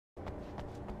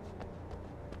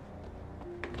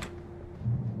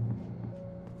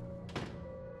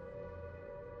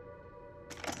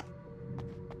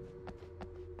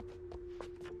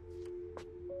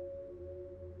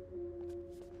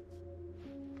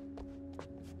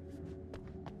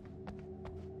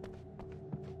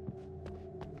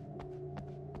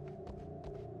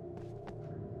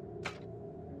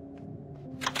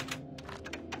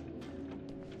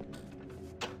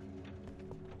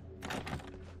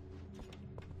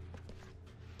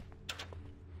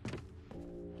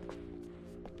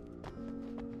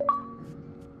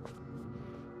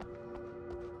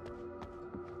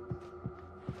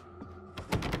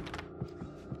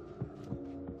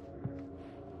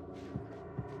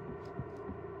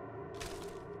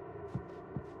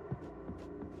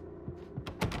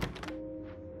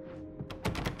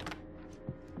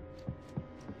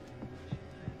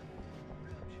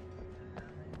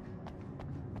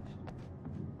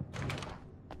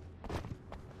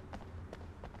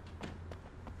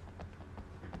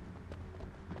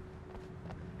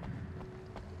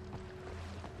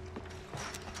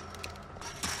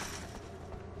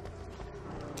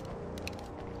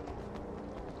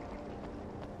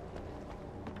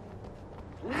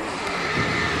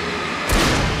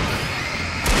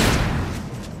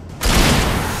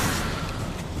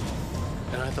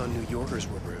orders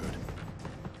were rude.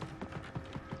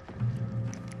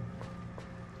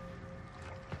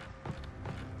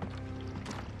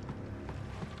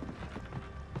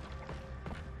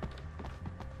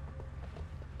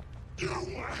 You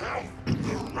have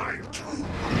the right to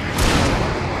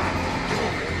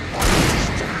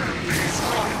understand these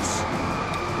rights.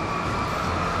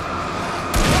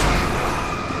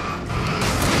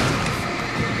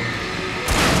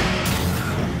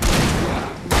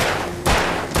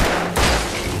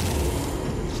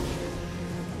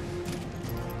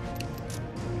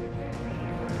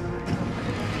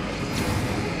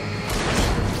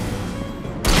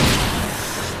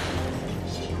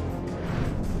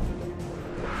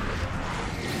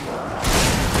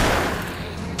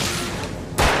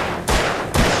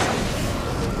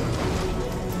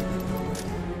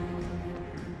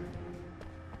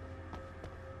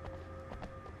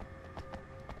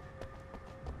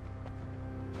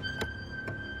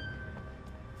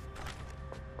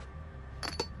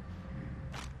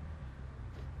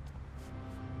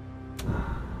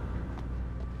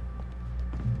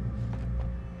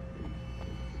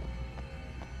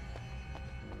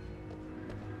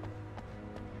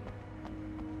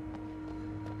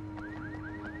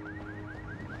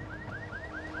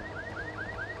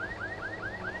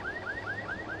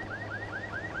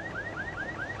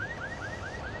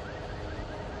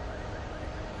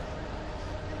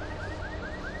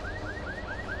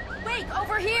 Wake,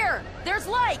 over here! There's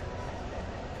light!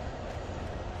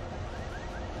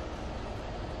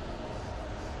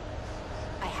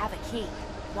 I have a key.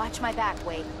 Watch my back,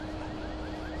 Wade.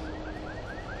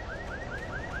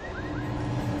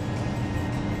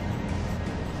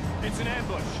 It's an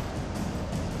ambush.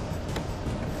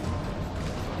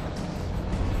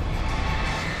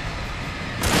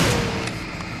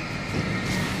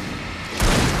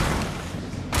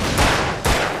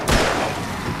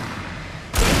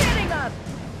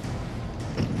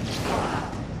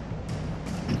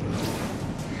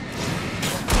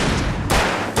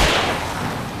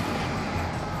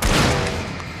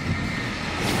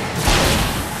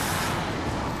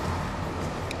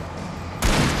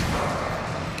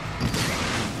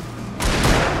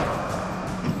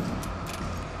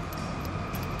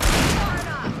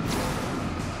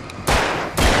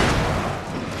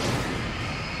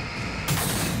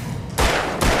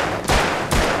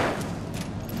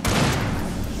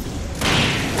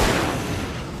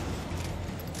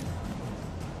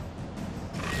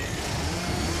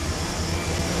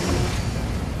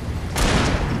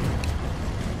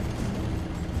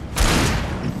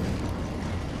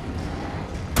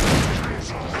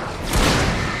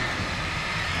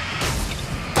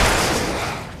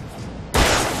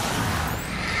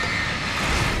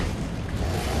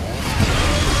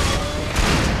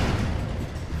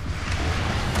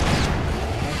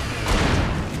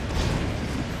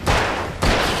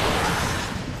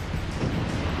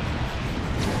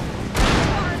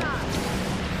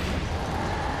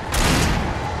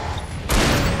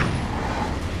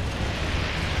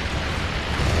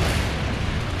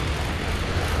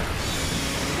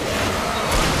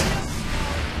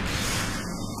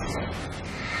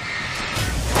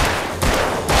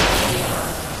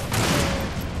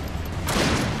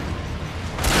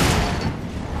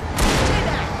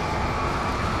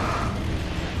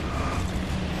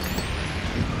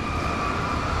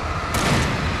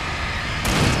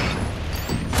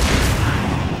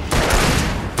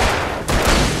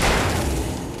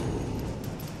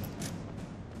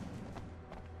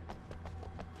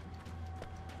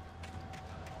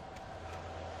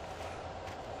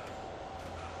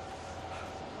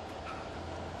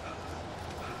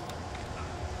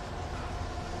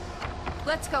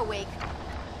 Let's go, Wake.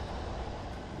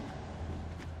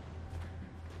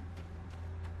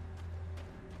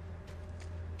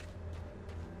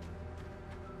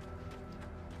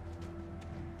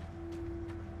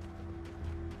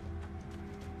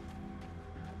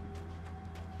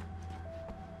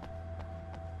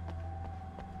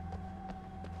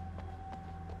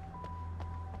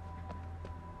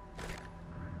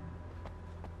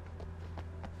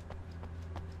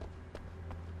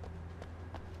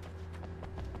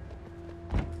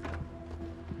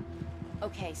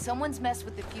 Okay, someone's messed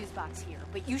with the fuse box here,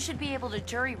 but you should be able to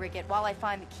jury-rig it while I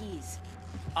find the keys.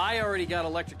 I already got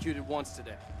electrocuted once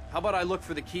today. How about I look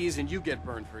for the keys and you get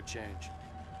burned for a change?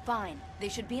 Fine. They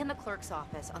should be in the clerk's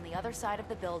office on the other side of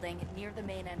the building, near the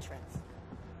main entrance.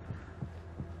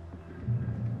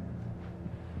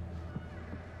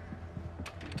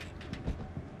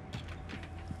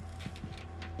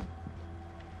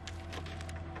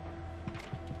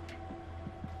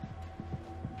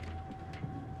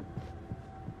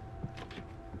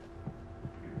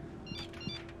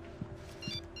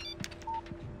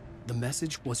 The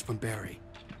message was from Barry.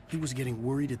 He was getting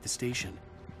worried at the station.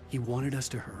 He wanted us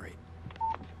to hurry.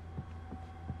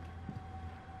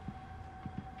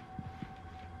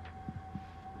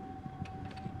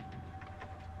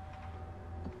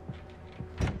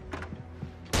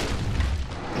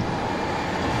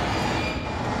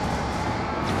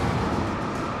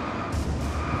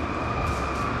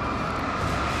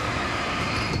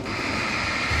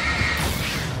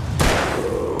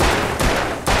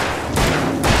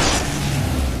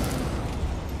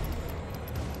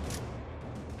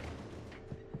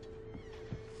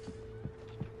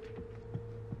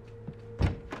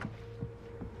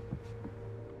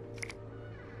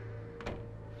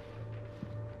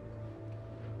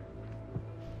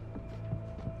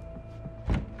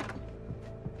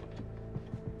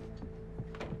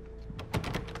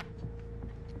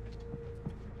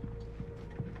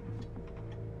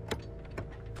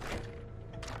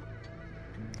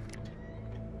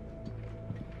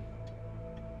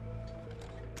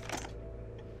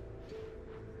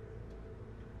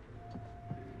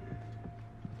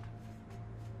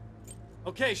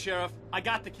 Okay, Sheriff, I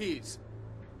got the keys.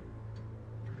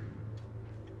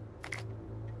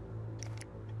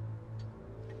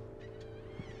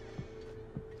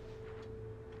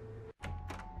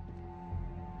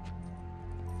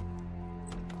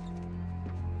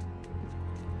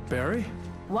 Barry?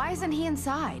 Why isn't he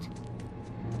inside?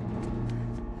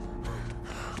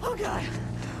 Oh, God.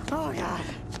 Oh, God.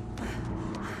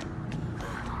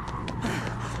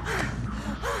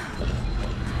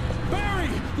 Barry!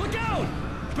 Look out!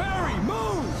 Barry,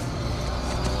 move!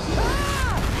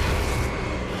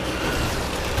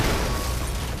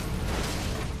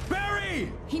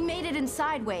 Barry! He made it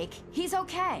inside, Wake. He's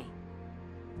okay.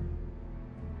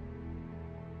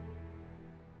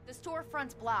 The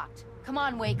storefront's blocked. Come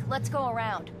on, Wake, let's go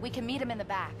around. We can meet him in the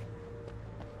back.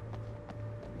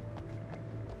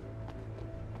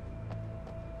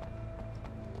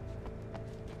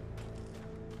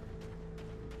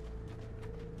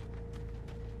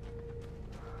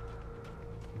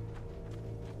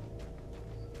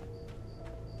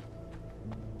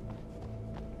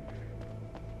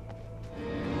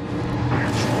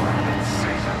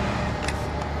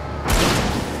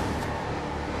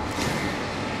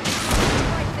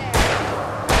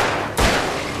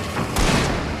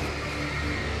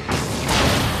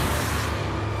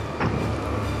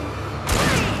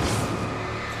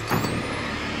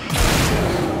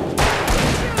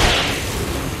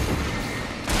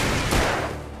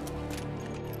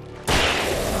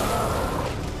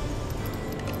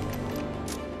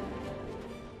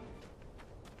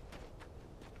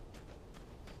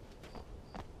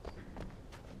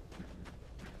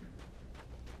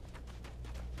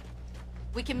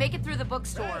 We can make it through the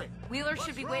bookstore. Hey, Wheeler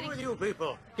should be waiting. What's wrong with you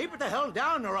people? Keep it the hell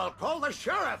down or I'll call the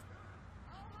sheriff.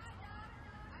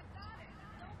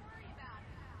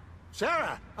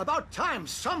 Sarah, about time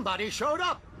somebody showed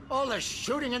up. All this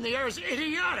shooting in the air is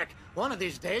idiotic. One of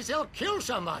these days they'll kill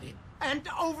somebody. And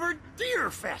over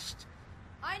Deerfest.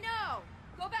 I know!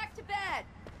 Go back to bed!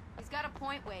 He's got a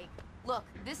point, Wake. Look,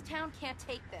 this town can't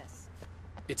take this.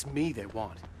 It's me they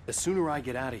want. The sooner I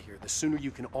get out of here, the sooner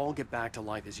you can all get back to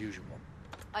life as usual.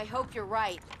 I hope you're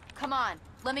right. Come on,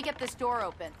 let me get this door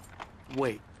open.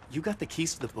 Wait, you got the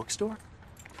keys to the bookstore?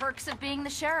 Perks of being the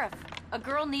sheriff. A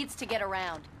girl needs to get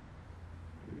around.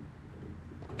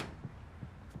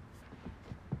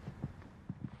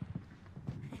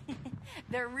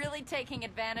 They're really taking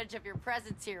advantage of your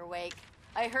presence here, Wake.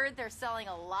 I heard they're selling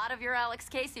a lot of your Alex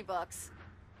Casey books.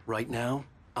 Right now,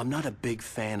 I'm not a big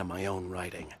fan of my own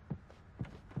writing.